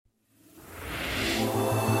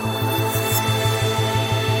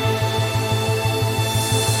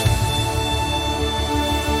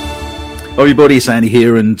everybody, it's Andy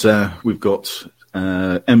here, and we've got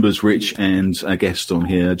Embers Rich and our guest on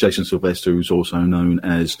here, Jason Sylvester, who's also known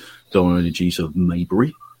as Diogenes of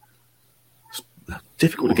Maybury. It's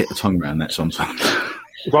difficult to get the tongue around that sometimes.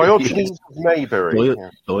 Diogenes of Maybury.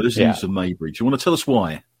 Diogenes of Maybury. Do you want to tell us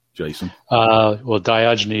why, Jason? Well,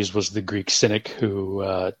 Diogenes was the Greek cynic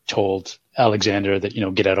who told Alexander that,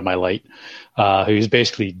 get out of my light. He was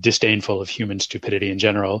basically disdainful of human stupidity in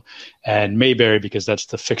general. And Mayberry, because that's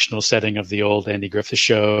the fictional setting of the old Andy Griffith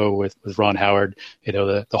show with Ron Howard,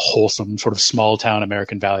 the wholesome sort of small town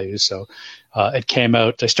American values. So it came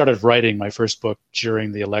out. I started writing my first book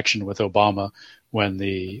during the election with Obama, when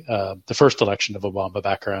the first election of Obama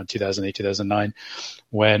back around 2008, 2009,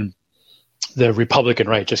 when the Republican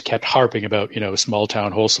right just kept harping about, small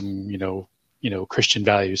town, wholesome, Christian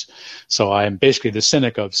values. So I am basically the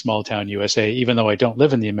cynic of small town USA, even though I don't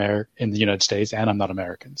live in the United States, and I'm not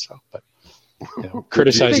American. So, but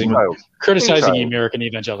criticizing American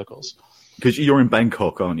evangelicals. Because you're in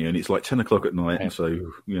Bangkok, aren't you? And it's like 10 o'clock at night, and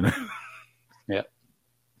so Yeah.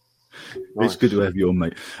 It's good to have you on,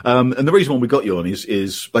 mate. And the reason why we got you on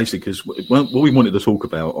is basically because what we wanted to talk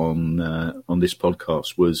about on this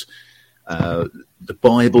podcast was the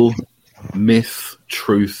Bible, myth,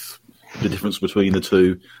 truth, the difference between the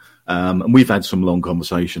two. And we've had some long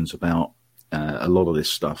conversations about a lot of this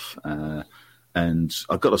stuff. And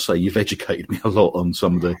I've got to say, you've educated me a lot on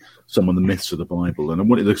some of the myths of the Bible. And I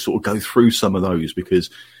wanted to sort of go through some of those because,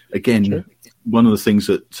 again, sure. One of the things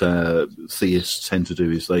that theists tend to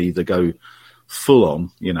do is they go full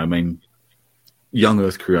on, young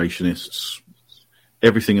earth creationists.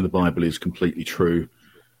 Everything in the Bible is completely true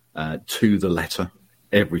to the letter,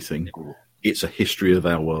 everything. It's a history of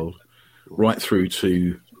our world, right through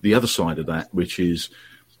to the other side of that, which is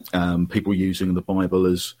people using the Bible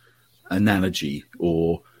as analogy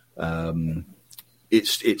or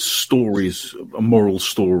it's stories, moral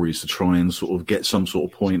stories to try and sort of get some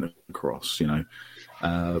sort of point across,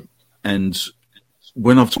 and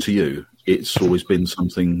when I've talked to you, it's always been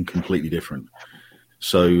something completely different.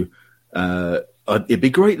 So it'd be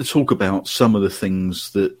great to talk about some of the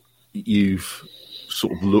things that you've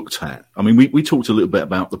sort of looked at. I mean, we talked a little bit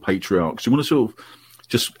about the patriarchs. Do you want to sort of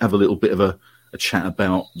just have a little bit of a chat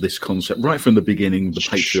about this concept right from the beginning, the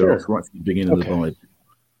patriarchs, right from the beginning of the Bible?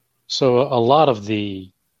 So a lot of the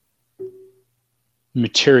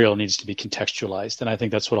material needs to be contextualized, and I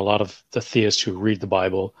think that's what a lot of the theists who read the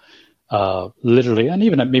Bible literally, and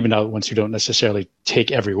even maybe not ones who don't necessarily take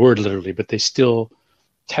every word literally, but they still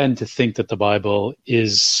tend to think that the Bible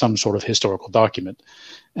is some sort of historical document.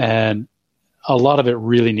 And a lot of it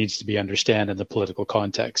really needs to be understood in the political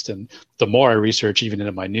context. And the more I research, even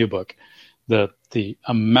in my new book, the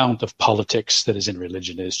amount of politics that is in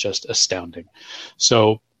religion is just astounding.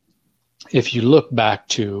 So if you look back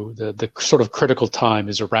to the sort of critical time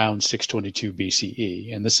is around 622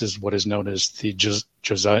 BCE, and this is what is known as the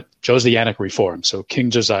Josianic reform. So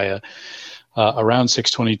King Josiah, around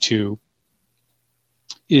 622,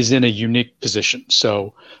 is in a unique position.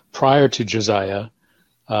 So prior to Josiah,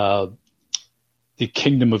 the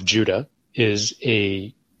kingdom of Judah is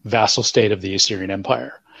a vassal state of the Assyrian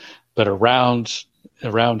Empire. But around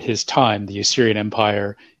his time, the Assyrian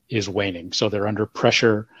Empire is waning. So they're under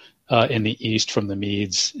pressure in the east from the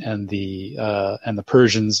Medes and the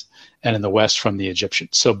Persians, and in the west from the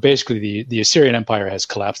Egyptians. So basically, the Assyrian Empire has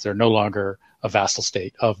collapsed. They're no longer a vassal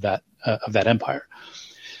state of that empire.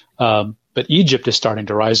 But Egypt is starting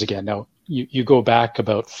to rise again. Now, you go back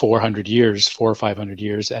about 400 years, 400 or 500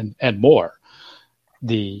 years, and more.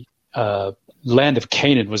 The land of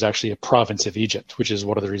Canaan was actually a province of Egypt, which is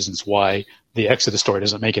one of the reasons why the Exodus story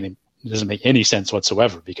doesn't make any sense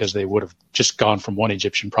whatsoever, because they would have just gone from one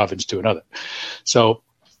Egyptian province to another. So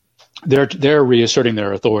they're reasserting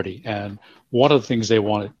their authority, and one of the things they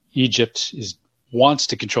wanted, Egypt wants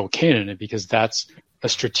to control Canaan, because that's a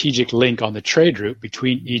strategic link on the trade route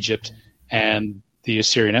between Egypt and the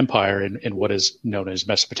Assyrian Empire in what is known as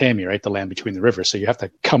Mesopotamia, right, the land between the rivers. So you have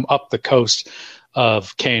to come up the coast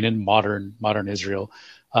of Canaan, modern Israel,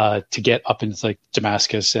 to get up into like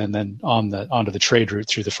Damascus, and then onto the trade route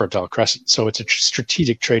through the Fertile Crescent. So it's a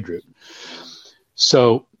strategic trade route.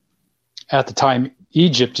 So at the time,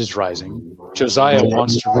 Egypt is rising. Josiah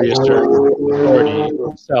wants to reassert authority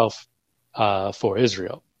himself for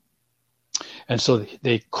Israel. And so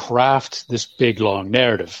they craft this big, long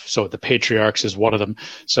narrative. So the patriarchs is one of them.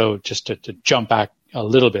 So just to jump back a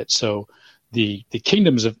little bit. So the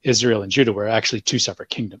kingdoms of Israel and Judah were actually two separate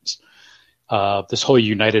kingdoms. This whole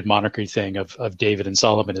united monarchy thing of David and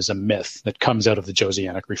Solomon is a myth that comes out of the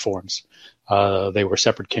Josianic reforms. They were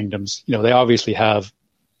separate kingdoms. They obviously have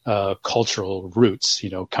cultural roots,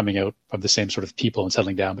 coming out of the same sort of people and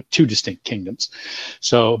settling down, but two distinct kingdoms.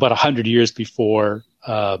 So about 100 years before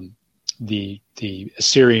the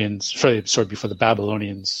Assyrians, before the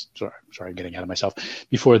Babylonians, I'm getting ahead of myself,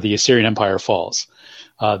 before the Assyrian Empire falls,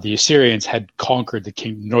 the Assyrians had conquered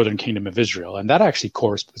the northern kingdom of Israel. And that actually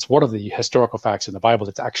it's one of the historical facts in the Bible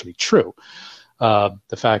that's actually true.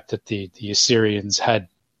 The fact that the Assyrians had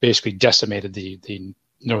basically decimated the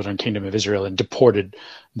northern kingdom of Israel and deported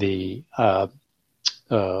the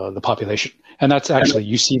population. And that's actually,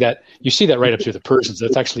 you see that right up through the Persians.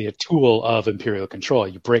 That's actually a tool of imperial control.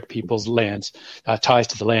 You break people's lands, ties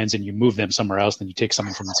to the lands, and you move them somewhere else. Then you take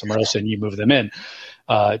someone from somewhere else and you move them in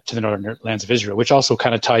to the northern lands of Israel, which also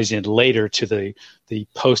kind of ties in later to the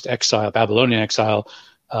post-exile, Babylonian exile,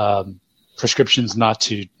 prescriptions not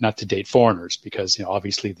to date foreigners, because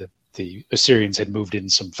obviously the Assyrians had moved in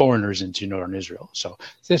some foreigners into northern Israel. So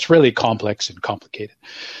it's really complex and complicated.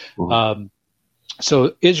 Mm-hmm.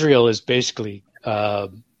 So Israel is basically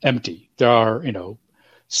empty. There are,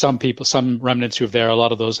 some people, some remnants who are there. A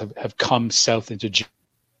lot of those have come south into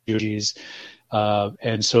Judaism.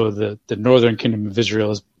 And so the northern kingdom of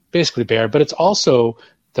Israel is basically bare, but it's also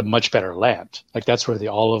the much better land. Like that's where the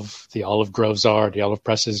olive groves are, the olive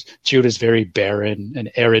presses. Judah is very barren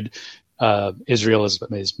and arid. Israel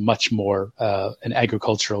is much more an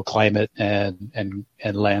agricultural climate and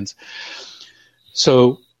lands.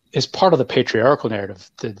 So as part of the patriarchal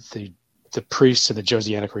narrative, the priests in the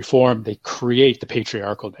Josianic reform, they create the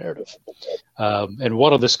patriarchal narrative. And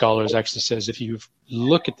one of the scholars actually says, if you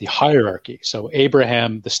look at the hierarchy, so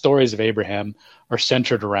Abraham, the stories of Abraham are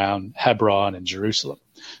centered around Hebron and Jerusalem.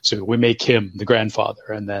 So we make him the grandfather,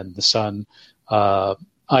 and then the son,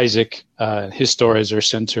 Isaac, his stories are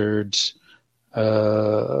centered,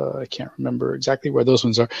 I can't remember exactly where those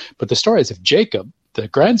ones are, but the stories of Jacob, the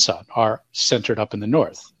grandson, are centered up in the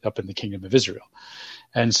north, up in the kingdom of Israel.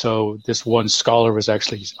 And so this one scholar was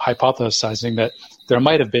actually hypothesizing that there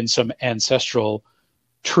might have been some ancestral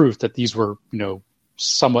truth that these were,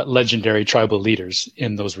 somewhat legendary tribal leaders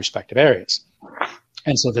in those respective areas.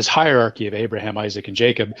 And so this hierarchy of Abraham, Isaac, and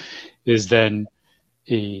Jacob is then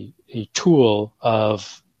a tool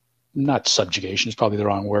of, not subjugation is probably the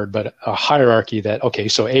wrong word, but a hierarchy that, okay,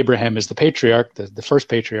 so Abraham is the patriarch, the first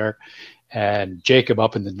patriarch, and Jacob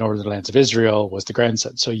up in the northern lands of Israel was the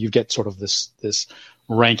grandson. So you get sort of this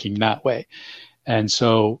ranking that way. And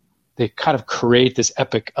so they kind of create this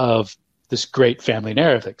epic of this great family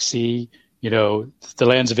narrative. Like, see, the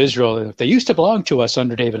lands of Israel, they used to belong to us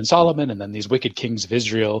under David and Solomon, and then these wicked kings of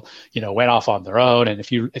Israel, went off on their own. And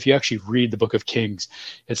if you actually read the book of Kings,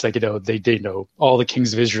 it's like, they did all the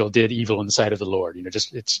kings of Israel did evil in the sight of the Lord.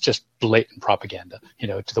 It's just blatant propaganda,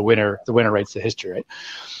 to the winner writes the history,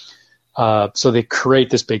 right? So they create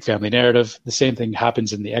this big family narrative. The same thing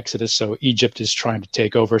happens in the Exodus. So Egypt is trying to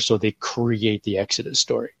take over, so they create the Exodus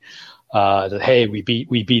story. That, hey, we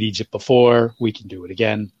beat Egypt before, we can do it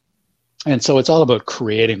again. And so it's all about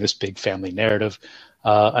creating this big family narrative,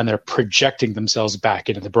 and they're projecting themselves back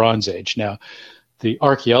into the Bronze Age. Now, the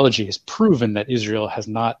archaeology has proven that Israel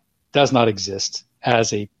does not exist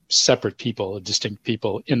as a separate people, a distinct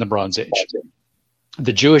people in the Bronze Age.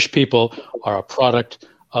 The Jewish people are a product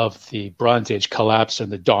of the Bronze Age collapse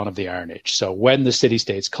and the dawn of the Iron Age. So when the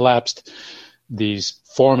city-states collapsed, these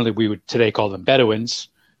formerly we would today call them Bedouins,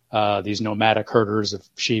 these nomadic herders of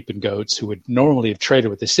sheep and goats who would normally have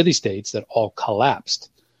traded with the city-states that all collapsed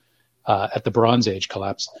at the Bronze Age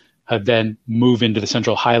collapse, have then moved into the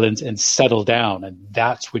Central Highlands and settled down. And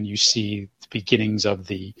that's when you see the beginnings of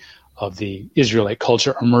the Israelite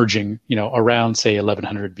culture emerging, around, say,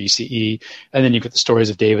 1100 BCE. And then you get the stories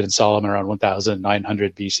of David and Solomon around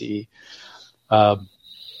 1900 BCE.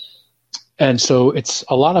 And so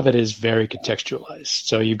a lot of it is very contextualized.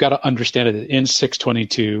 So you've got to understand it that in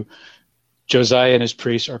 622, Josiah and his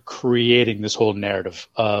priests are creating this whole narrative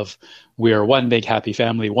of, we are one big happy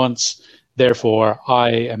family once, therefore I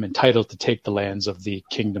am entitled to take the lands of the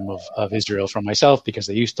kingdom of Israel from myself because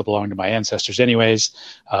they used to belong to my ancestors anyways.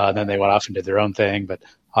 Then they went off and did their own thing, but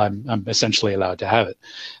I'm essentially allowed to have it.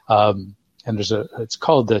 And it's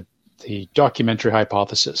called the documentary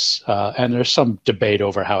hypothesis, and there's some debate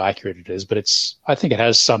over how accurate it is, but I think it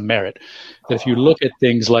has some merit. That if you look at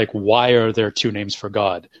things like, why are there two names for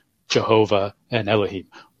God, Jehovah and Elohim?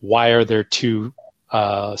 Why are there two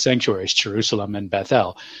sanctuaries, Jerusalem and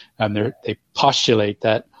Bethel? And they postulate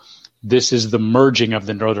that this is the merging of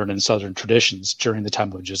the northern and southern traditions during the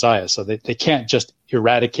time of Josiah. So they can't just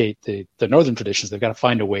eradicate the northern traditions. They've got to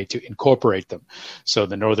find a way to incorporate them. So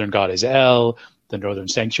the northern god is El, the northern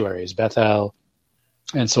sanctuary is Bethel,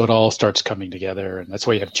 And so it all starts coming together, and that's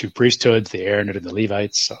why you have two priesthoods, the Aaronite and the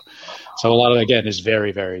Levites. So a lot of it, again, is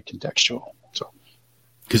very, very contextual. So,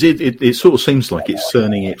 because it sort of seems like it's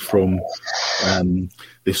turning it from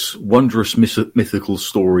this wondrous mythical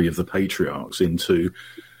story of the patriarchs into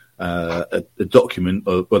a document,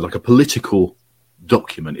 or like a political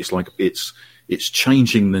document. It's like it's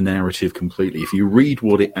changing the narrative completely. If you read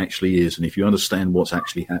what it actually is, and if you understand what's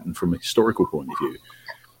actually happened from a historical point of view,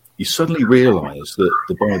 you suddenly realise that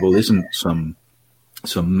the Bible isn't some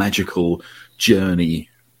magical journey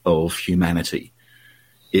of humanity.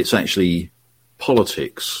 It's actually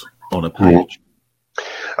politics on a page.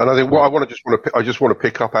 And I think what I just want to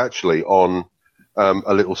pick up actually on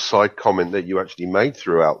a little side comment that you actually made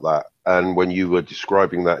throughout that. And when you were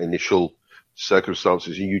describing that initial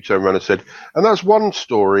circumstances, you turned around and said, and that's one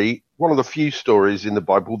story, one of the few stories in the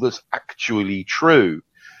Bible that's actually true.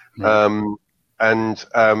 And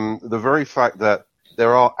the very fact that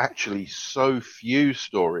there are actually so few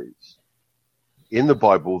stories in the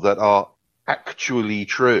Bible that are actually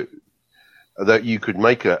true that you could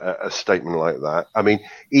make a statement like that. I mean,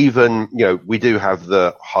 even, we do have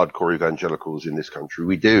the hardcore evangelicals in this country.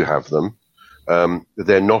 We do have them.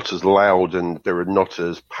 They're not as loud and they're not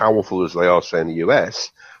as powerful as they are, say, in the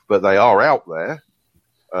US, but they are out there.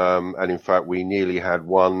 And in fact, we nearly had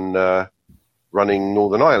one running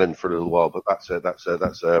Northern Ireland for a little while, but that's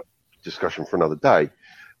a discussion for another day.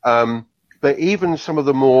 But even some of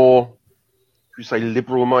the more,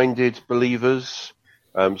 liberal-minded believers,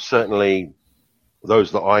 certainly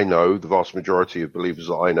those that I know, the vast majority of believers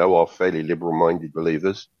that I know are fairly liberal-minded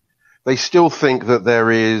believers. They still think that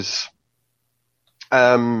there is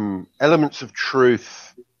elements of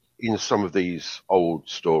truth in some of these old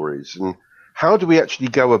stories. And how do we actually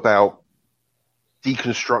go about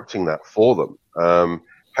deconstructing that for them,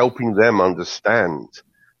 helping them understand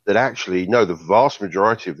that actually, no, the vast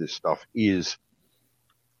majority of this stuff is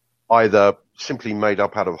either simply made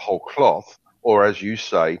up out of whole cloth, or as you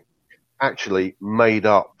say, actually made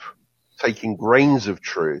up, taking grains of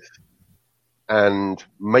truth and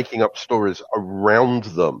making up stories around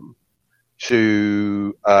them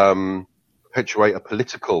to perpetuate a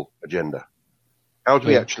political agenda. How do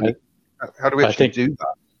we actually do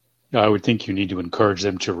that? I would think you need to encourage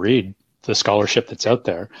them to read the scholarship that's out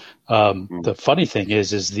there. The funny thing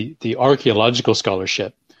is the archaeological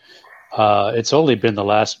scholarship. It's only been the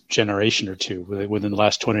last generation or two, within the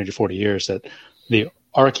last 20 to 40 years, that the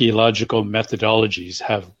archaeological methodologies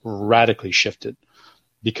have radically shifted.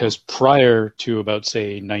 Because prior to about,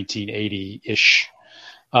 say, 1980-ish,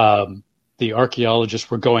 the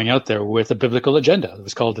archaeologists were going out there with a biblical agenda. It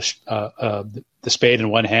was called the spade in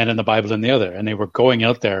one hand and the Bible in the other. And they were going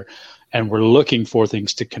out there and were looking for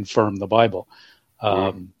things to confirm the Bible.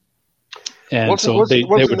 And so they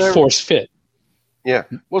would force fit. Yeah.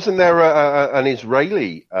 Wasn't there an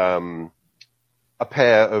Israeli, a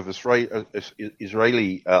pair of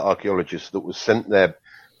Israeli archaeologists that was sent there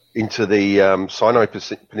into the Sinai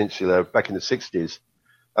Peninsula back in the 60s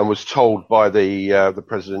and was told by the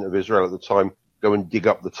president of Israel at the time, go and dig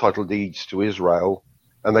up the title deeds to Israel.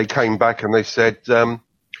 And they came back and they said,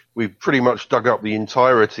 we've pretty much dug up the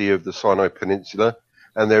entirety of the Sinai Peninsula,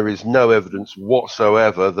 and there is no evidence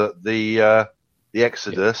whatsoever that the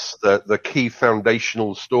Exodus, the key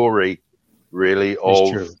foundational story, really,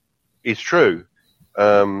 is true.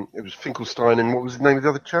 It was Finkelstein, and what was the name of the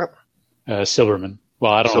other chap? Silverman.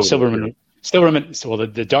 Well, I don't know. Silverman. So,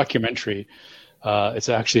 the documentary. It's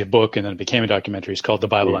actually a book, and then it became a documentary. It's called The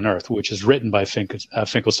Bible on Earth, which is written by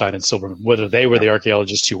Finkelstein and Silverman. Whether they were the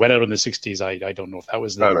archaeologists who went out in the 60s, I don't know if that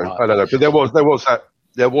was them or not. I don't know. But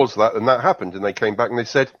there was that, and that happened, and they came back and they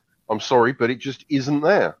said, "I'm sorry, but it just isn't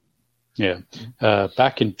there." Yeah.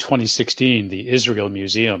 Back in 2016, the Israel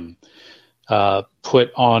Museum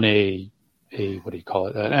put on an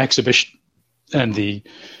exhibition, and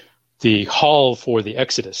the hall for the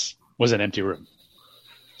Exodus was an empty room.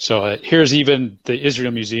 So here's even the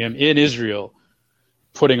Israel Museum in Israel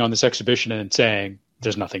putting on this exhibition and saying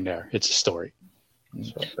there's nothing there. It's a story.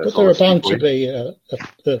 So, but there are bound to be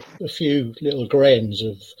a few little grains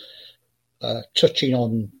of touching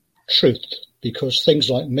on truth, because things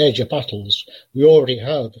like major battles, we already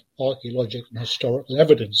have archaeological and historical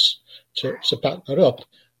evidence to back that up.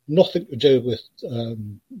 Nothing to do with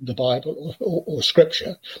the Bible or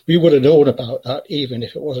Scripture. We would have known about that even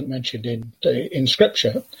if it wasn't mentioned in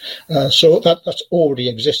Scripture. So that's already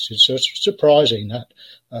existed. So it's surprising that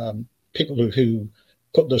people who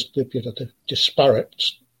put the disparate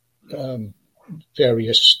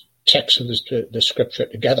various texts of the Scripture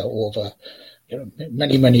together over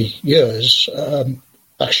many years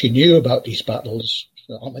actually knew about these battles.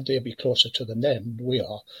 I mean, they'll be closer to them than we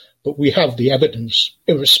are, but we have the evidence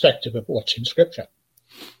irrespective of what's in Scripture.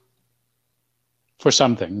 For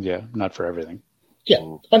some things, yeah, not for everything. Yeah,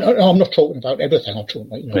 and I'm not talking about everything. I'm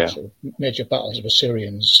talking about sort of major battles of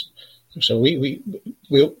Assyrians. So we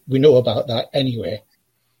know about that anyway.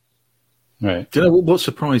 Right. Do you know what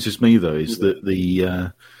surprises me though is that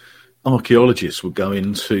the archaeologists would go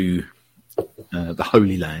into the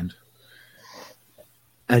Holy Land,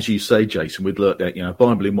 as you say, Jason. We'd look at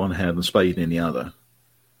Bible in one hand and spade in the other,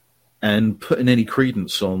 and putting any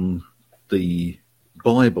credence on the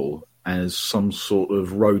Bible as some sort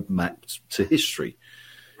of roadmap to history,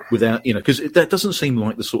 without because that doesn't seem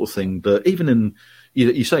like the sort of thing that even in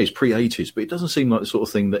you say it's pre-80s, but it doesn't seem like the sort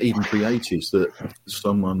of thing that even pre-80s that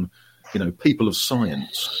someone people of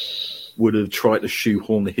science would have tried to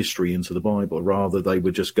shoehorn the history into the Bible. Rather, they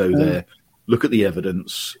would just go there, look at the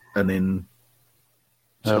evidence, and then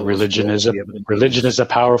religion is a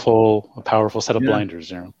powerful set of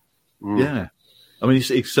blinders. Yeah. I mean,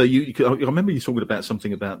 so I remember you talking about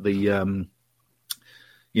something about the,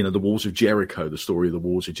 the Wars of Jericho, the story of the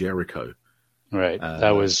Wars of Jericho. Right.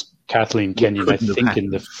 That was Kathleen Kenyon, I think,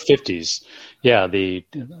 in the 50s. Yeah.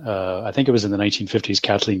 I think it was in the 1950s.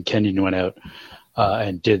 Kathleen Kenyon went out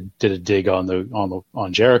and did a dig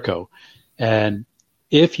on Jericho, and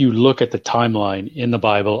if you look at the timeline in the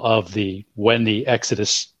Bible of when the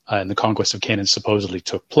Exodus and the conquest of Canaan supposedly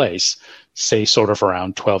took place, say sort of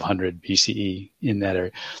around 1200 BCE in that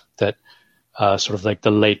area, that sort of like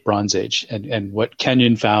the late Bronze Age. And what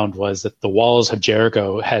Kenyon found was that the walls of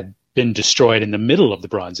Jericho had been destroyed in the middle of the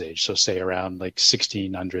Bronze Age, so say around like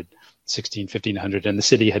 1500, and the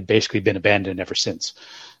city had basically been abandoned ever since.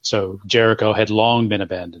 So Jericho had long been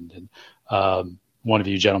abandoned. And one of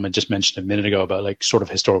you gentlemen just mentioned a minute ago about like sort of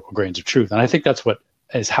historical grains of truth. And I think that's what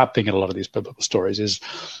is happening in a lot of these biblical stories is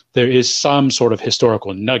there is some sort of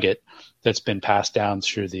historical nugget that's been passed down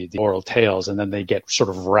through the oral tales, and then they get sort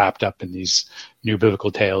of wrapped up in these new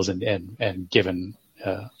biblical tales and given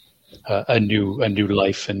a new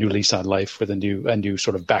life, a new lease on life with a new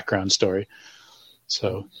sort of background story.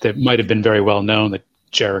 So it might have been very well known that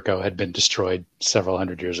Jericho had been destroyed several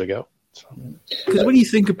hundred years ago. Because when you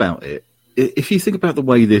think about it, if you think about the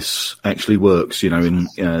way this actually works, in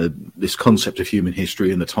this concept of human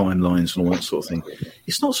history and the timelines and all that sort of thing,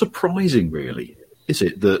 it's not surprising, really, is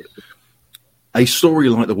it, that a story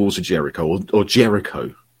like the Wars of Jericho or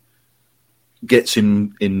Jericho gets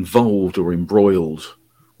involved or embroiled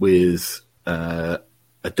with a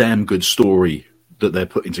damn good story that they're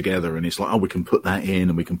putting together, and it's like, we can put that in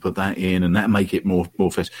and we can put that in, and that make it more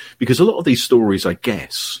festive. Because a lot of these stories, I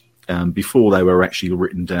guess, before they were actually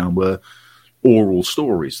written down, were oral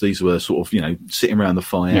stories. These were sort of, sitting around the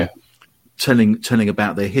fire, telling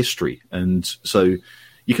about their history. And so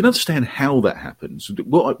you can understand how that happens.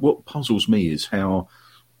 What puzzles me is how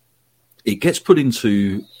it gets put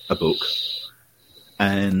into a book.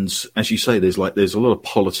 And as you say, there's a lot of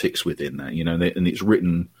politics within that, and it's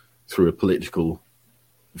written through a political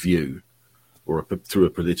view or through a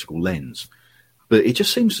political lens. But it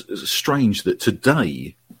just seems strange that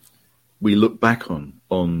today we look back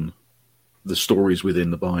on the stories within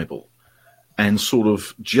the Bible and sort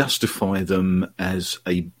of justify them as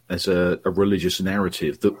a religious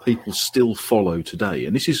narrative that people still follow today.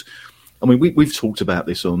 And this is, we've talked about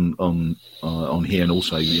this on here, and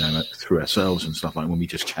also through ourselves and stuff, like when we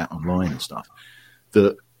just chat online and stuff,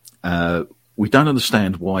 that we don't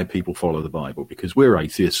understand why people follow the Bible, because we're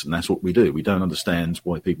atheists and that's what we do. We don't understand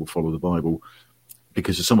why people follow the Bible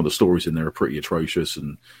because some of the stories in there are pretty atrocious,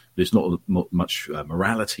 and there's not much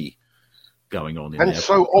morality going on in there. And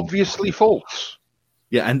so obviously false.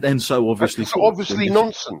 Yeah, and so obviously false. Obviously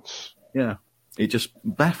nonsense. Yeah, it just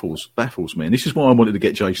baffles me. And this is why I wanted to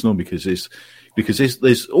get Jason on, because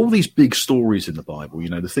there's all these big stories in the Bible,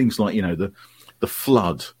 the things like, the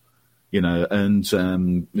flood, and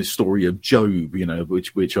the story of Job,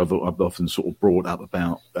 which I've often sort of brought up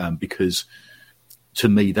about, because to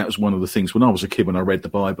me, that was one of the things when I was a kid, when I read the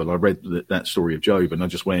Bible, I read that story of Job, and I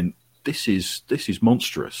just went, this is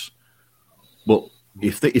monstrous. Well,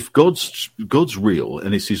 if God's real,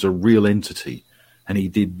 and this is a real entity, and he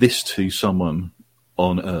did this to someone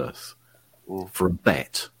on earth for a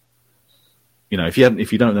bet, if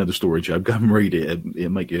you don't know the story of Job, go and read it. It'll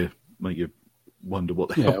make you wonder what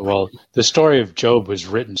the hell. Yeah, well, the story of Job was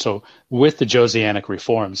written. So with the Josianic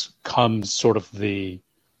reforms comes sort of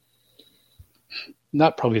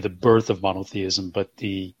not probably the birth of monotheism, but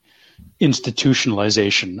the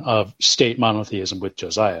institutionalization of state monotheism with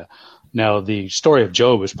Josiah. Now, the story of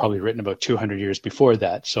Job was probably written about 200 years before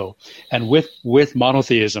that. So, and with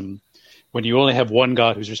monotheism, when you only have one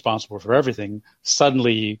God who's responsible for everything,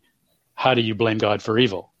 suddenly, how do you blame God for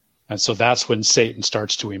evil? And so that's when Satan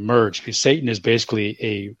starts to emerge, because Satan is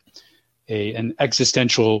basically an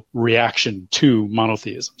existential reaction to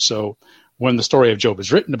monotheism. So when the story of Job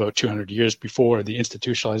is written about 200 years before the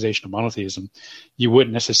institutionalization of monotheism, you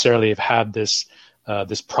wouldn't necessarily have had this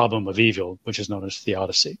problem of evil, which is known as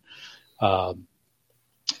theodicy.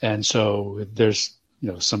 And so there's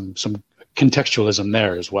some contextualism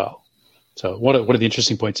there as well. So one of the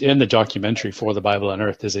interesting points in the documentary For the Bible on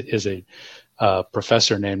Earth is a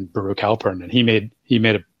professor named Baruch Halpern, and he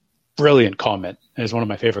made a brilliant comment. It's one of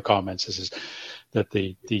my favorite comments. Is that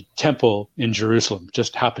the temple in Jerusalem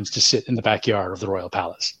just happens to sit in the backyard of the royal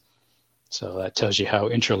palace. So that tells you how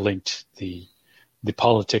interlinked the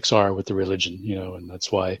politics are with the religion, and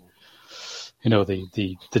that's why,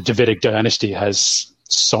 the Davidic dynasty has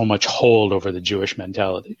so much hold over the Jewish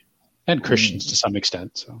mentality and Christians to some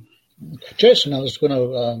extent. So, Jason, I was going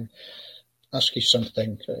to ask you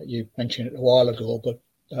something. You mentioned it a while ago, but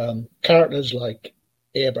characters like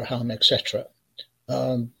Abraham, etc.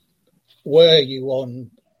 Were you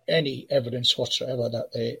on any evidence whatsoever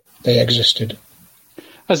that they existed?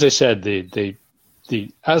 As I said,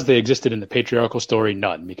 as they existed in the patriarchal story,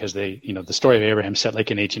 none, because the story of Abraham set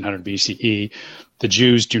like in 1800 BCE. The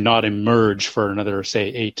Jews do not emerge for another, say,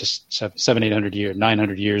 800 years,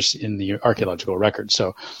 900 years in the archaeological record.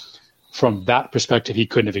 So from that perspective, he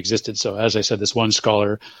couldn't have existed. So as I said, this one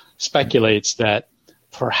scholar speculates that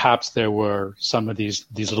perhaps there were some of these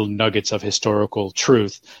little nuggets of historical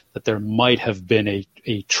truth, that there might have been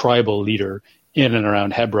a tribal leader in and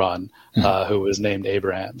around Hebron who was named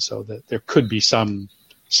Abraham. So that there could be some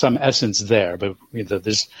essence there, but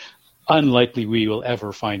there's unlikely we will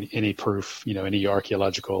ever find any proof, any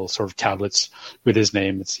archaeological sort of tablets with his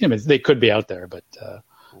name. They could be out there, but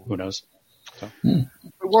who knows? So.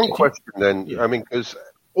 One question then, because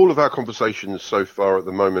all of our conversations so far at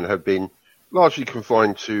the moment have been largely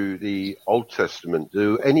confined to the Old Testament.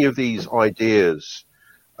 Do any of these ideas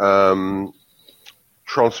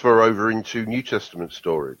transfer over into New Testament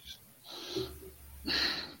stories?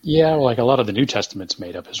 Yeah, well, like a lot of the New Testament's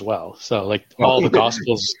made up as well. So like all the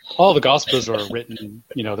Gospels are written,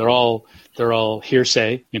 they're all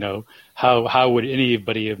hearsay. How would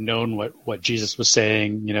anybody have known what Jesus was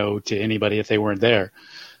saying, to anybody if they weren't there?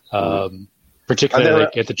 Particularly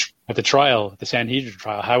like at the trial, the Sanhedrin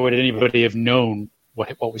trial, how would anybody have known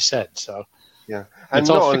what was said? So yeah, and it's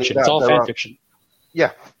all fiction. It's all fan fiction.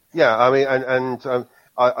 Yeah. I mean,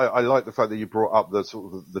 I like the fact that you brought up the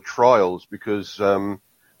sort of the trials, because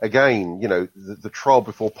again, the trial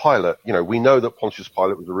before Pilate. We know that Pontius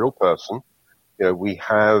Pilate was a real person. We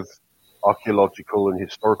have archaeological and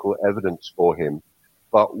historical evidence for him,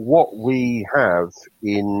 but what we have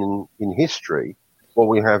in history, what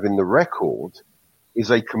we have in the record,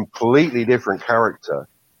 is a completely different character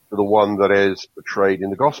to the one that is portrayed in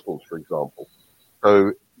the Gospels, for example.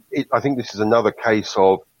 So I think this is another case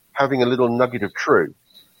of having a little nugget of truth,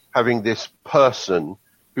 having this person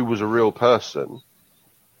who was a real person,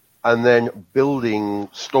 and then building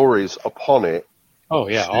stories upon it. Oh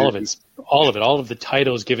yeah, all of the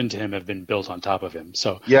titles given to him have been built on top of him.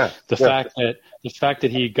 So the fact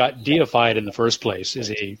that he got deified in the first place is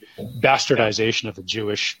a bastardization of the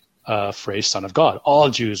Jewish phrase "son of God." All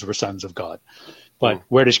Jews were sons of God. But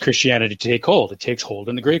where does Christianity take hold? It takes hold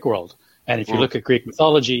in the Greek world. And if you look at Greek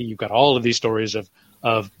mythology, you've got all of these stories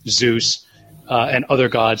of Zeus and other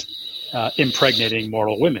gods impregnating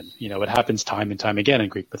mortal women. It happens time and time again in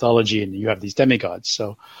Greek mythology, and you have these demigods.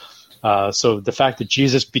 So the fact that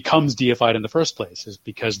Jesus becomes deified in the first place is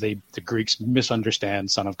because the Greeks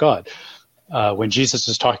misunderstand Son of God. When Jesus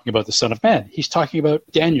is talking about the Son of Man, he's talking about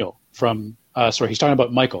Daniel he's talking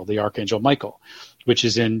about Michael, the Archangel Michael, which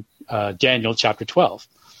is in Daniel chapter 12,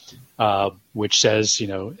 which says,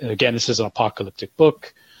 again, this is an apocalyptic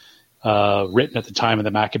book written at the time of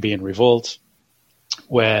the Maccabean revolt,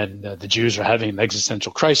 when the Jews are having an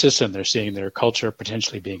existential crisis and they're seeing their culture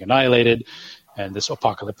potentially being annihilated. And this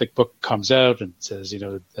apocalyptic book comes out and says,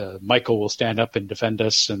 Michael will stand up and defend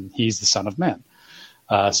us, and he's the Son of Man.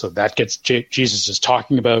 So that gets Jesus is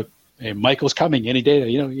talking about, hey, Michael's coming any day.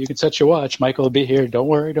 You can set your watch. Michael will be here. Don't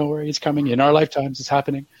worry. He's coming. In our lifetimes, it's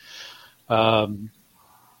happening. Well,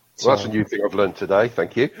 that's a new thing I've learned today.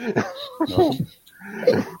 Thank you. No.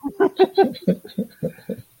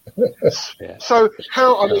 So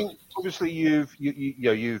obviously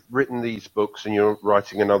you've written these books and you're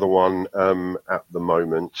writing another one at the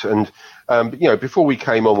moment. And before we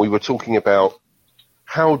came on, we were talking about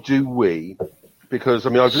how do we, because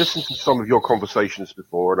I've listened to some of your conversations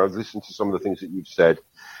before, and I've listened to some of the things that you've said,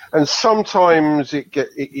 and sometimes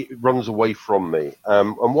it runs away from me.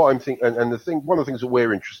 And what I'm thinking, one of the things that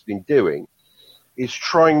we're interested in doing is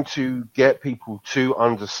trying to get people to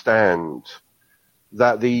understand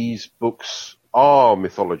that these books are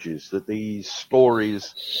mythologies, that these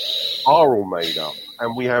stories are all made up,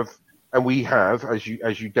 and we have, as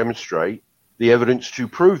you demonstrate, the evidence to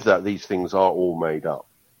prove that these things are all made up.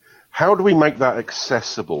 How do we make that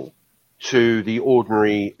accessible to the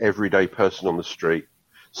ordinary, everyday person on the street?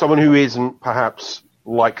 Someone who isn't perhaps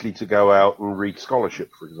likely to go out and read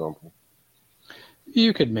scholarship, for example.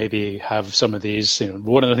 You could maybe have some of these.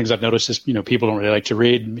 One of the things I've noticed is, people don't really like to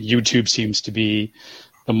read. YouTube seems to be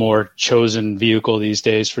the more chosen vehicle these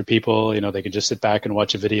days for people. They can just sit back and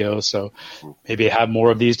watch a video. So maybe have more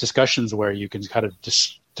of these discussions where you can kind of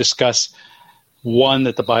discuss, one,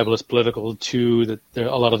 that the Bible is political, two, that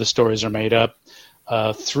a lot of the stories are made up,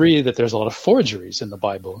 three, that there's a lot of forgeries in the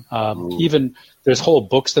Bible. Even there's whole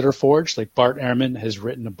books that are forged. Like Bart Ehrman has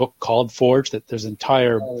written a book called Forged, that there's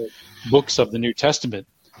entire books of the New Testament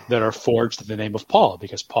that are forged in the name of Paul,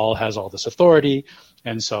 because Paul has all this authority.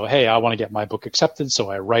 And so, hey, I want to get my book accepted, so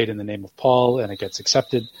I write in the name of Paul, and it gets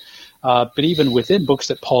accepted. But even within books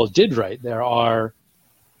that Paul did write, there are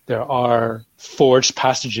forged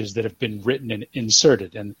passages that have been written and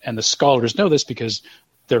inserted. And the scholars know this because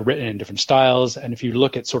they're written in different styles. And if you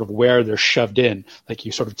look at sort of where they're shoved in, like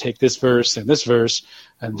you sort of take this verse,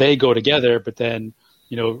 and they go together, but then,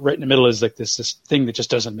 right in the middle is like this thing that just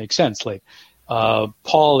doesn't make sense. Like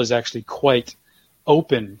Paul is actually quite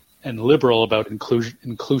open and liberal about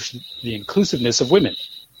the inclusiveness of women.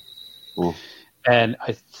 And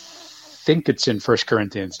I think it's in 1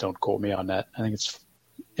 Corinthians. Don't quote me on that. I think it's,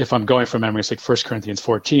 if I'm going from memory, it's like 1 Corinthians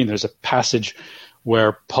 14. There's a passage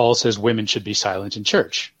where Paul says women should be silent in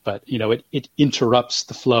church, but it interrupts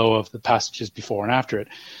the flow of the passages before and after it.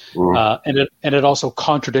 And it also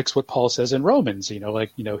contradicts what Paul says in Romans.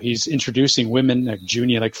 He's introducing women like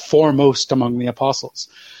Junia, like foremost among the apostles.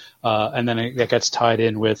 And then that gets tied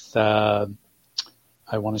in with, I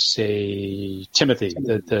want to say Timothy.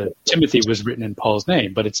 The Timothy was written in Paul's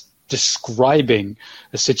name, but it's describing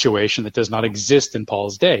a situation that does not exist in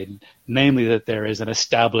Paul's day, namely that there is an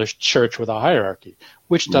established church with a hierarchy,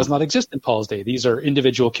 which does not exist in Paul's day. These are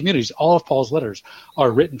individual communities. All of Paul's letters are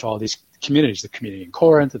written to all these communities, the community in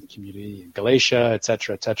Corinth, the community in Galatia, et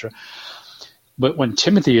cetera, et cetera. But when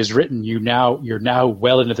Timothy is written, you're now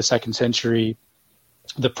well into the 2nd century.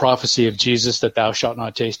 The prophecy of Jesus that thou shalt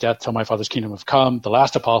not taste death till my Father's kingdom have come. The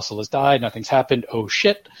last apostle has died. Nothing's happened. Oh,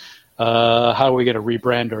 shit. How are we going to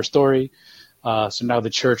rebrand our story? So now the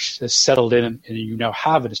church has settled in, and you now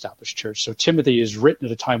have an established church. So Timothy is written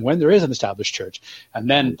at a time when there is an established church. And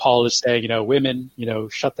then Paul is saying, women,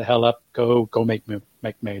 shut the hell up, go make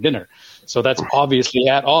me dinner. So that's obviously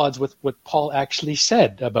at odds with what Paul actually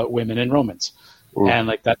said about women in Romans. And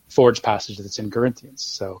like that forged passage that's in Corinthians.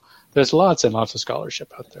 So there's lots and lots of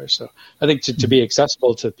scholarship out there. So I think to be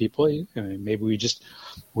accessible to people, maybe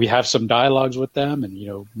we have some dialogues with them,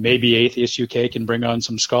 and maybe Atheist UK can bring on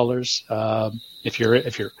some scholars. If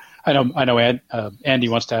you're, I know Andy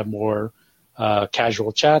wants to have more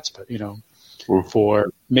casual chats, but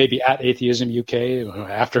for maybe at Atheism UK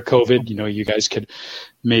after COVID, you guys could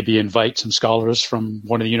maybe invite some scholars from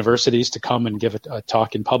one of the universities to come and give a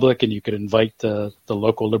talk in public, and you could invite the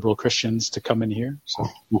local liberal Christians to come in here. So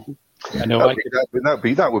I know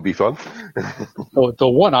that would be fun. The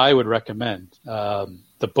one I would recommend,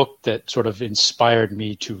 the book that sort of inspired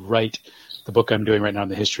me to write the book I'm doing right now on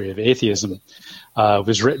the history of atheism,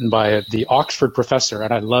 was written by the Oxford professor,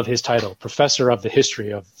 and I love his title, Professor of the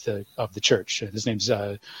History of the Church. His name's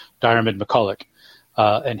Diarmaid MacCulloch.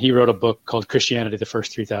 And he wrote a book called Christianity, the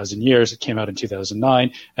First 3,000 Years. It came out in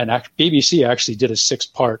 2009. And BBC actually did a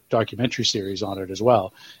 6-part documentary series on it as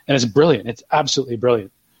well. And it's brilliant. It's absolutely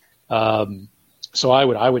brilliant. So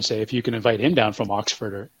I would say if you can invite him down from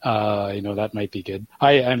Oxford, that might be good.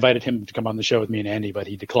 I invited him to come on the show with me and Andy, but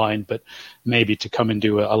he declined. But maybe to come and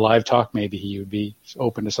do a live talk, maybe he would be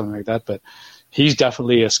open to something like that. But he's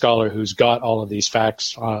definitely a scholar who's got all of these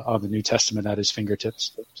facts on the New Testament at his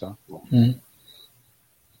fingertips. So. Mm-hmm.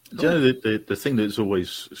 Do you know the thing that's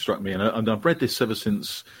always struck me, and I've read this ever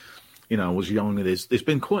since I was young. There's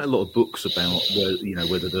been quite a lot of books about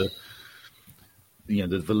whether the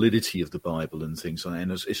validity of the Bible and things like that,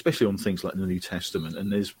 and especially on things like the New Testament.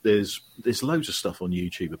 And there's loads of stuff on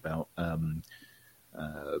YouTube about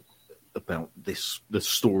the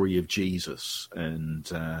story of Jesus, and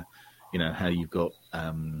how you've got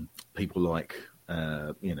people like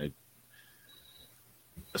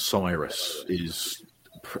Cyrus is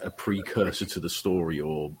a precursor to the story,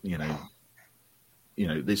 or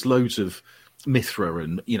there's loads of Mithra,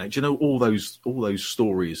 and do you know all those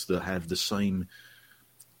stories that have the same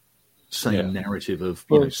narrative of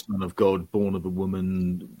son of God, born of a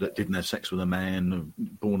woman that didn't have sex with a man,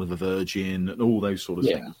 born of a virgin, and all those sort of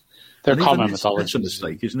things. They're common mythologies. That's a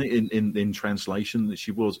mistake, isn't it? In translation,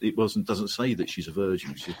 that doesn't say that she's a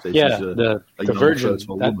virgin. She says she's a young virgin,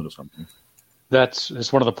 fertile woman or something.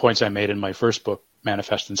 That's one of the points I made in my first book,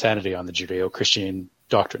 Manifest Insanity, on the Judeo-Christian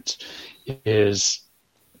doctrines, is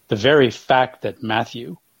the very fact that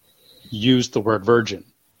Matthew used the word virgin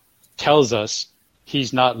tells us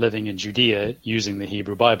he's not living in Judea using the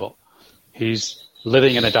Hebrew Bible. He's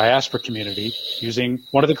living in a diaspora community using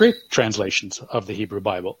one of the Greek translations of the Hebrew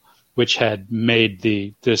Bible, which had made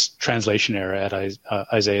this translation error at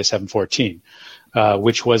Isaiah 7:14,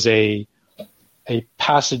 which was a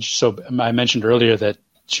passage. So I mentioned earlier that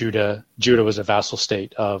Judah was a vassal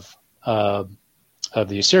state of the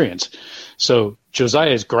Assyrians. So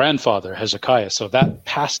Josiah's grandfather, Hezekiah, so that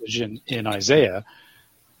passage in Isaiah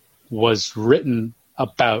was written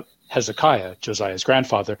about Hezekiah, Josiah's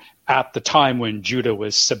grandfather, at the time when Judah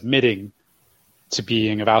was submitting to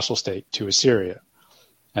being a vassal state to Assyria.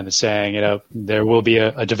 And it's saying, there will be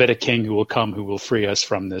a Davidic king who will come, who will free us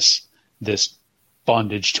from this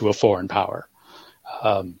bondage to a foreign power.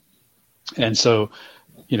 And so,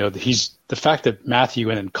 the fact that Matthew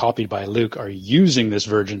and then copied by Luke are using this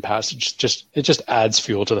virgin passage, it just adds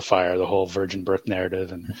fuel to the fire, the whole virgin birth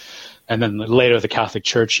narrative. And then later the Catholic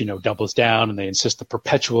Church, doubles down and they insist the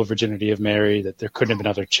perpetual virginity of Mary, that there couldn't have been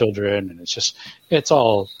other children. And it's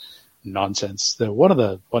all nonsense. One of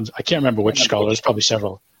the ones, I can't remember which scholar, there's probably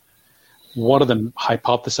several. One of them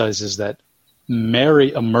hypothesizes that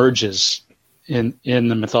Mary emerges in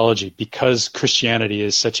the mythology because Christianity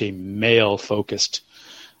is such a male-focused,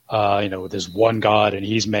 there's one God and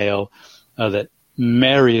he's male, that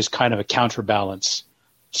Mary is kind of a counterbalance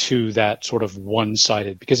to that sort of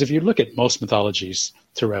one-sided. Because if you look at most mythologies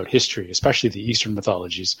throughout history, especially the Eastern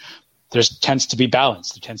mythologies, there tends to be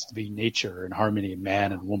balance. There tends to be nature and harmony,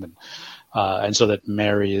 man and woman. And so that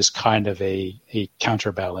Mary is kind of a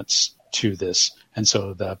counterbalance to this. And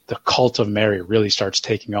so the cult of Mary really starts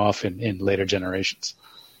taking off in later generations.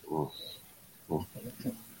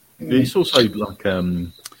 It's also like,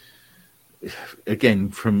 again,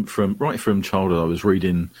 from childhood, I was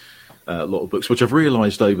reading a lot of books, which I've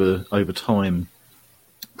realised over time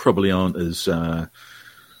probably aren't as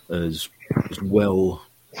well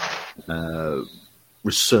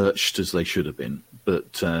researched as they should have been.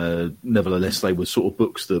 But nevertheless, they were sort of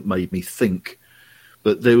books that made me think.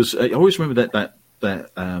 But I always remember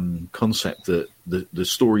that concept that the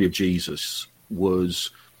story of Jesus was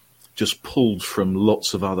just pulled from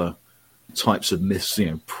lots of other types of myths,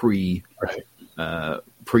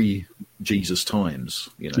 pre-Jesus times,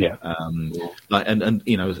 and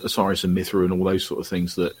Osiris and Mithra and all those sort of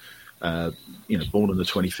things that, born on the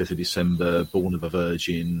 25th of December, born of a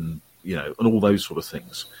virgin, and all those sort of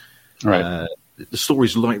things. Right. The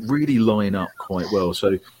stories really line up quite well.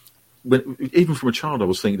 So even from a child, I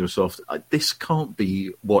was thinking to myself, this can't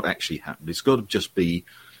be what actually happened. It's got to just be,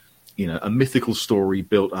 a mythical story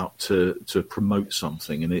built up to promote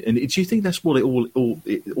something. And do you think that's what all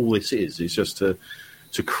this is? It's just to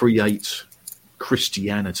create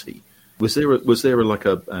Christianity. Was there a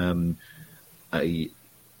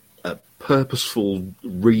purposeful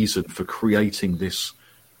reason for creating this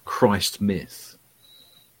Christ myth?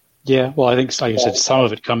 Yeah, well, I think, like I said, some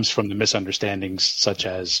of it comes from the misunderstandings, such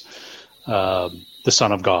as the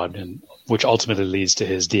Son of God, and which ultimately leads to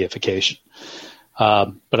his deification.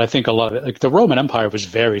 But I think a lot of it, the Roman Empire was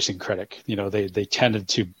very syncretic. They tended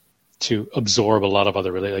to absorb a lot of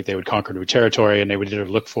other religions. Like they would conquer new territory, and they would either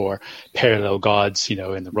look for parallel gods,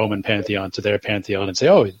 in the Roman pantheon to their pantheon, and say,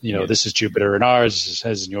 this is Jupiter in ours, this is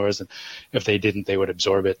his in yours. And if they didn't, they would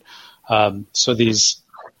absorb it. So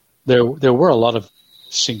there were a lot of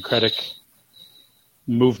syncretic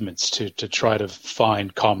movements to try to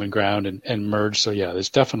find common ground and merge. So yeah, there's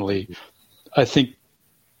definitely, I think,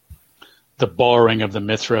 the borrowing of the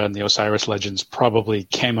Mithra and the Osiris legends probably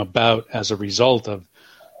came about as a result of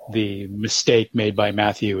the mistake made by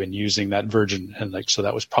Matthew in using that virgin, and so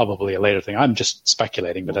that was probably a later thing. I'm just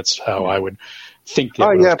speculating, but that's how I would think it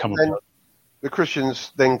would have come about. The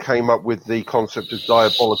Christians then came up with the concept of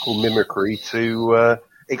diabolical mimicry to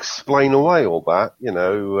explain away all that.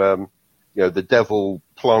 The devil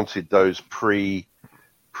planted those pre-Christ,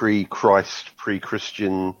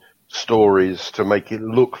 pre-Christian stories to make it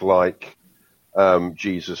look like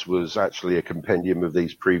Jesus was actually a compendium of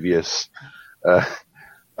these previous.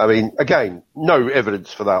 Again, no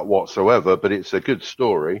evidence for that whatsoever, but it's a good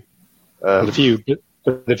story. If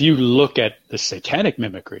But if you look at the satanic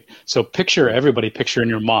mimicry, so picture in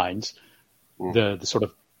your minds the sort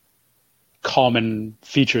of common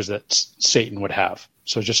features that Satan would have.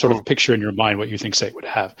 So just sort of picture in your mind what you think Satan would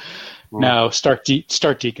have. Now start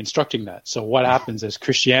deconstructing that. So what happens as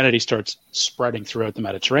Christianity starts spreading throughout the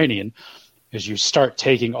Mediterranean is you start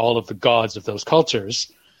taking all of the gods of those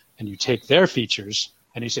cultures and you take their features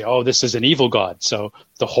and you say, oh, this is an evil god. So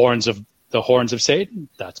the horns of Satan,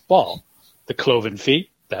 that's Baal. The cloven feet,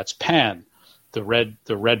 that's Pan. The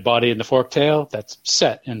red body and the forked tail, that's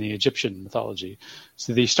Set in the Egyptian mythology.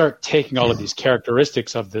 So they start taking all of these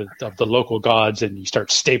characteristics of the local gods and you start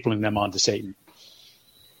stapling them onto Satan.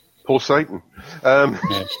 Poor Satan. Oh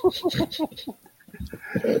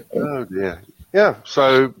dear. Yeah.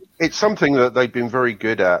 So it's something that they've been very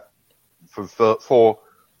good at for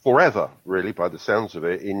forever, really, by the sounds of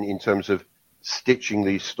it, in terms of stitching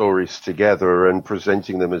these stories together and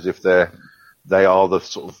presenting them as if they are the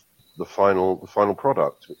sort of the final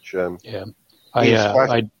product. Which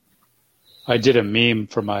I did a meme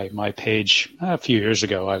for my page a few years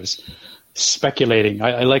ago. I was speculating.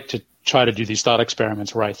 I like to try to do these thought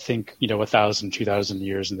experiments where I think, 1,000, 2,000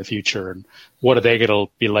 years in the future, and what are they going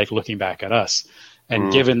to be like looking back at us?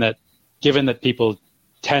 And given that people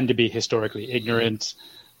tend to be historically ignorant,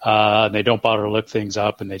 and they don't bother to look things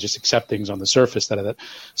up, and they just accept things on the surface.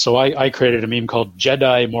 So I created a meme called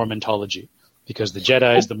Jedi Mormontology, because the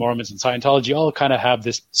Jedis, the Mormons, and Scientology all kind of have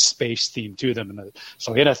this space theme to them. And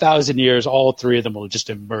so in 1,000 years, all three of them will just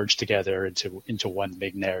emerge together into one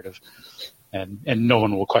big narrative, and no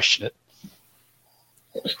one will question it.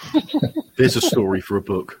 There's a story for a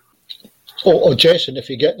book. Or Jason, if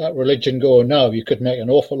you get that religion going now, you could make an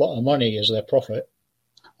awful lot of money as their prophet.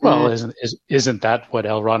 Well, isn't that what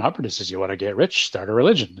L. Ron Hubbard is? You want to get rich, start a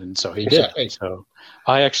religion, and so he Exactly. did. So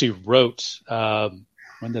I actually wrote.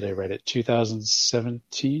 When did I write it?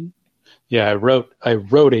 2017. Yeah, I wrote a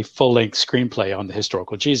full-length screenplay on the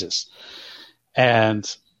historical Jesus,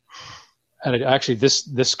 and actually this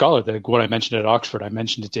scholar, what I mentioned at Oxford, I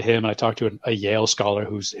mentioned it to him, and I talked to a Yale scholar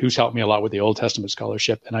who's helped me a lot with the Old Testament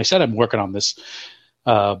scholarship, and I said I'm working on this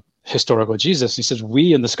historical Jesus. He says,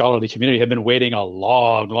 we in the scholarly community have been waiting a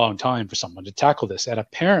long, long time for someone to tackle this. And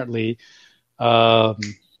apparently, who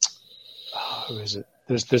is it?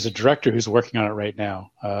 There's a director who's working on it right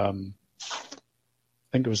now. I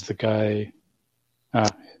think it was the guy.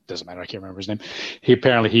 It doesn't matter. I can't remember his name.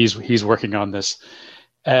 He's working on this.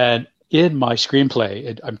 And in my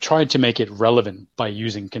screenplay, I'm trying to make it relevant by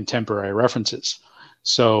using contemporary references.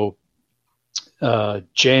 So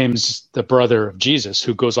James, the brother of Jesus,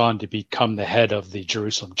 who goes on to become the head of the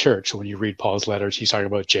Jerusalem church. So when you read Paul's letters, he's talking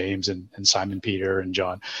about James and Simon Peter and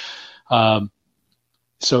John.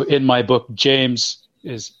 So in my book, James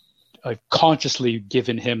I've consciously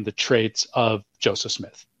given him the traits of Joseph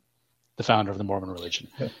Smith, the founder of the Mormon religion.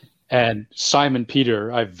 Yeah. And Simon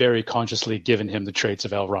Peter, I've very consciously given him the traits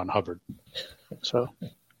of L. Ron Hubbard. So...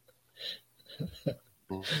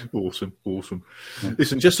 Awesome.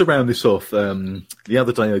 Listen, just to round this off, the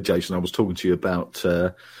other day, Jason, I was talking to you about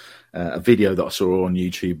a video that I saw on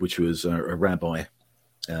YouTube, which was a rabbi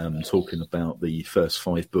talking about the first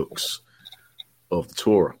 5 books of the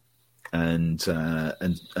Torah, and I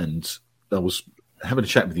was having a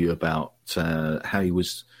chat with you about how he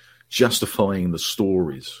was justifying the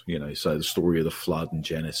stories, so the story of the flood and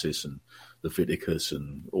Genesis and Leviticus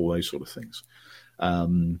and all those sort of things.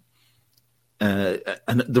 And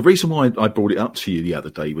the reason why I brought it up to you the other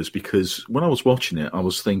day was because when I was watching it, I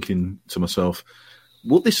was thinking to myself,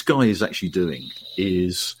 what this guy is actually doing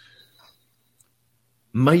is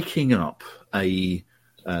making up a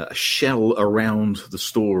shell around the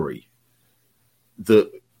story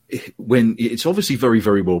that, when it's obviously very,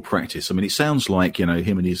 very well practiced. I mean, it sounds like, him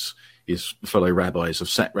and his fellow rabbis have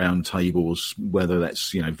sat round tables, whether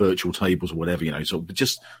that's, virtual tables or whatever, so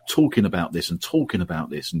just talking about this and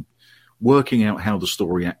working out how the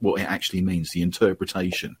story, what it actually means, the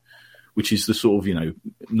interpretation, which is the sort of,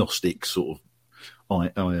 Gnostic sort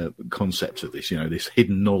of concept of this, this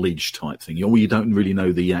hidden knowledge type thing. You don't really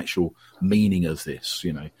know the actual meaning of this,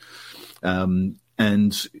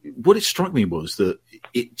 and what it struck me was that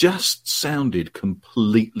it just sounded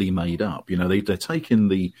completely made up. They're taking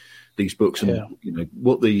these books and,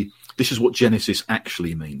 this is what Genesis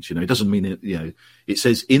actually means. It doesn't mean it, it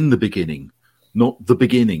says in the beginning, not the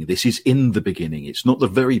beginning. This is in the beginning. It's not the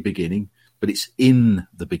very beginning, but it's in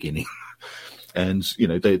the beginning. And,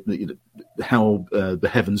 how the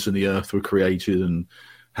heavens and the earth were created, and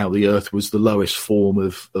how the earth was the lowest form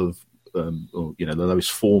of the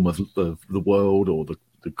lowest form of the world or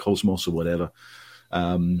the cosmos or whatever.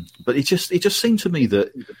 But it just seemed to me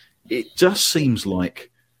that it just seems like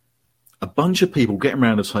a bunch of people getting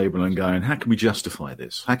around a table and going, how can we justify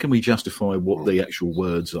this? How can we justify what the actual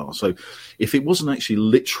words are? So if it wasn't actually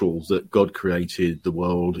literal that God created the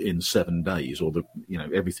world in 7 days, or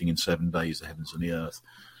everything in 7 days, the heavens and the earth,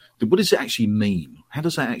 then what does it actually mean? How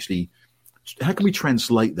can we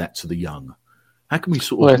translate that to the young? How can we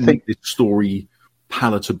sort of make this story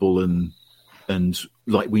palatable and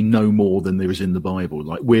like we know more than there is in the Bible?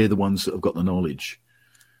 Like we're the ones that have got the knowledge.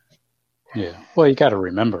 Yeah. Well, you got to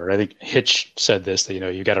remember, I think Hitch said this, that,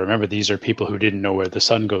 you got to remember these are people who didn't know where the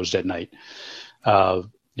sun goes at night.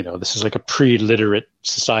 This is like a pre-literate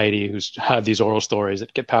society who's had these oral stories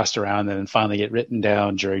that get passed around and then finally get written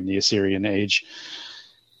down during the Assyrian age.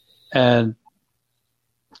 And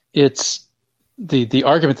it's the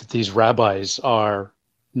argument that these rabbis are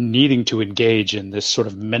needing to engage in this sort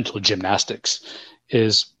of mental gymnastics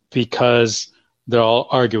is because they're all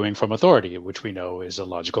arguing from authority, which we know is a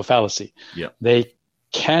logical fallacy. Yeah. They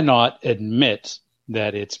cannot admit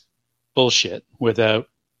that it's bullshit without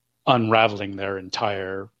unraveling their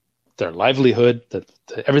livelihood,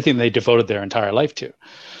 everything they devoted their entire life to.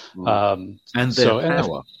 And their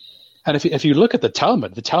power. And if you look at the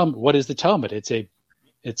Talmud, what is the Talmud?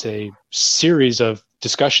 It's a series of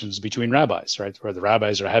discussions between rabbis, right? Where the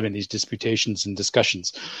rabbis are having these disputations and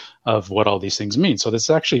discussions of what all these things mean. So this is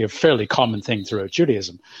actually a fairly common thing throughout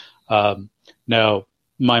Judaism. Now,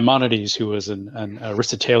 Maimonides, who was an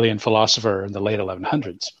Aristotelian philosopher in the late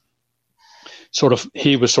 1100s,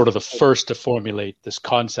 he was sort of the first to formulate this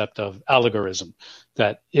concept of allegorism,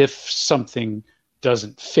 that if something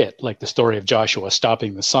doesn't fit, like the story of Joshua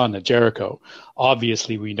stopping the sun at Jericho,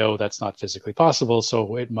 obviously we know that's not physically possible,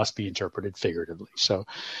 so it must be interpreted figuratively. So,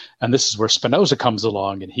 and this is where Spinoza comes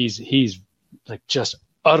along, and he's like just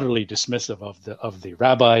utterly dismissive of the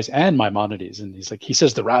rabbis and Maimonides, and he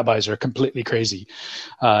says the rabbis are completely crazy,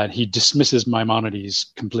 and he dismisses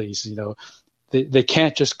Maimonides completely. They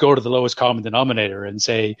can't just go to the lowest common denominator and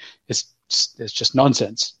say it's just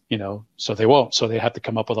nonsense, so they won't. So they have to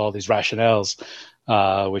come up with all these rationales,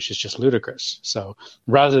 which is just ludicrous. So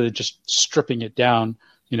rather than just stripping it down,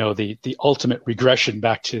 the ultimate regression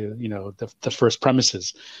back to, the first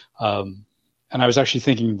premises. And I was actually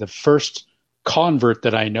thinking the first convert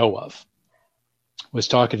that I know of was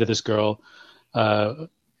talking to this girl,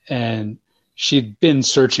 and she'd been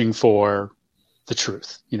searching for the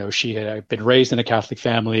truth. She had been raised in a Catholic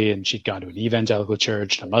family, and she'd gone to an evangelical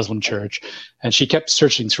church, a Muslim church, and she kept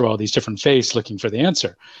searching through all these different faiths looking for the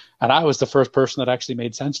answer. And I was the first person that actually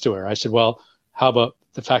made sense to her. I said, well, how about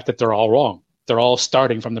the fact that they're all wrong? They're all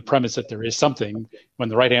starting from the premise that there is something when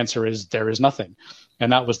the right answer is there is nothing.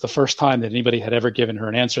 And that was the first time that anybody had ever given her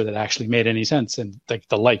an answer that actually made any sense. And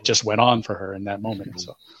the light just went on for her in that moment.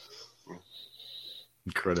 So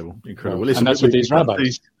incredible. Listen, and that's what these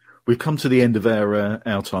rabbis. We've come to the end of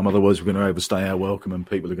our time. Otherwise, we're going to overstay our welcome, and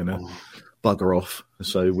people are going to bugger off.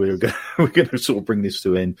 So we're going to sort of bring this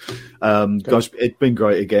to an end. Guys, it's been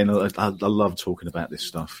great again. I love talking about this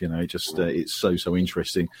stuff. It's so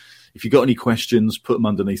interesting. If you've got any questions, put them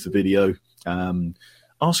underneath the video.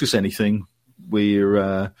 Ask us anything. We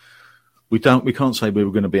can't say we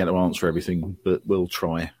were going to be able to answer everything, but we'll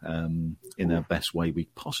try in our best way we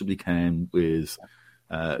possibly can with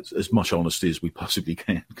as much honesty as we possibly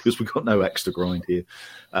can, because we've got no extra grind here.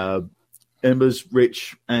 Embers,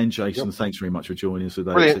 Rich, and Jason, thanks very much for joining us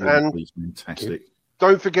today. Brilliant, and fantastic.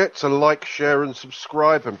 Don't forget to like, share, and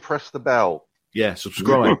subscribe, and press the bell. Yeah,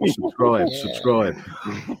 subscribe. Subscribe.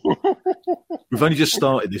 We've only just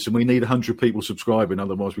started this, and we need 100 people subscribing.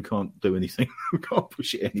 Otherwise, we can't do anything. We can't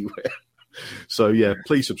push it anywhere. So yeah,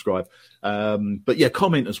 please subscribe. But yeah,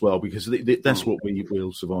 comment as well, because that's what we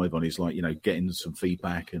will survive on. Is getting some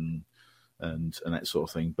feedback and that sort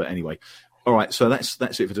of thing. But anyway, all right. So that's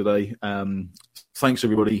it for today. Thanks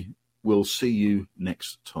everybody. We'll see you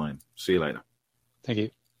next time. See you later. Thank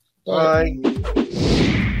you. Bye.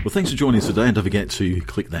 Well, thanks for joining us today, and don't forget to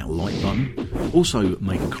click that like button. Also,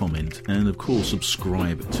 make a comment, and of course,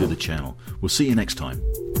 subscribe to the channel. We'll see you next time.